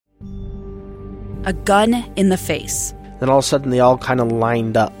a gun in the face. Then all of a sudden, they all kind of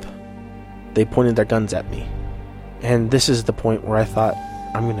lined up. They pointed their guns at me. And this is the point where I thought,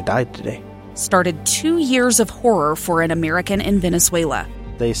 I'm going to die today. Started 2 years of horror for an American in Venezuela.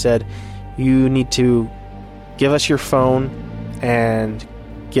 They said, you need to give us your phone and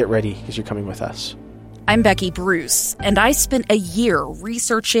get ready because you're coming with us. I'm Becky Bruce, and I spent a year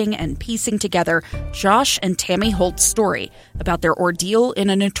researching and piecing together Josh and Tammy Holt's story about their ordeal in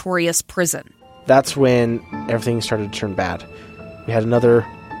a notorious prison. That's when everything started to turn bad. We had another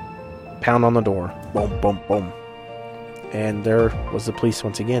pound on the door. Boom, boom, boom. And there was the police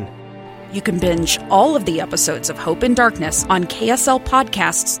once again. You can binge all of the episodes of Hope in Darkness on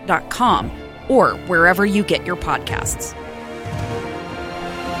kslpodcasts.com or wherever you get your podcasts.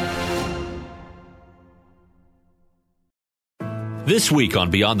 This week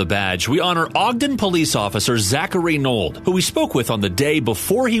on Beyond the Badge, we honor Ogden police officer Zachary Nold, who we spoke with on the day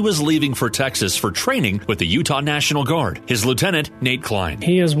before he was leaving for Texas for training with the Utah National Guard. His lieutenant, Nate Klein.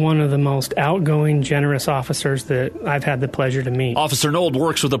 He is one of the most outgoing, generous officers that I've had the pleasure to meet. Officer Nold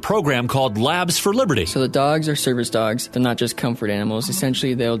works with a program called Labs for Liberty. So the dogs are service dogs. They're not just comfort animals.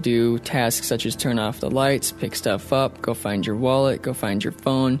 Essentially, they'll do tasks such as turn off the lights, pick stuff up, go find your wallet, go find your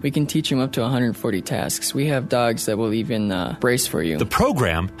phone. We can teach them up to 140 tasks. We have dogs that will even brace for you. The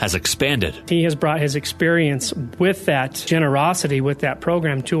program has expanded. He has brought his experience with that generosity, with that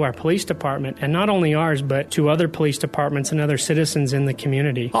program to our police department, and not only ours, but to other police departments and other citizens in the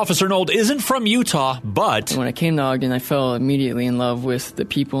community. Officer Nold isn't from Utah, but when I came to Ogden, I fell immediately in love with the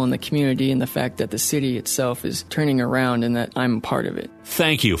people in the community and the fact that the city itself is turning around and that I'm part of it.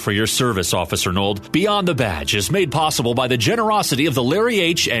 Thank you for your service, Officer Nold. Beyond the Badge is made possible by the generosity of the Larry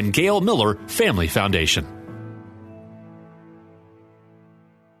H. and Gail Miller Family Foundation.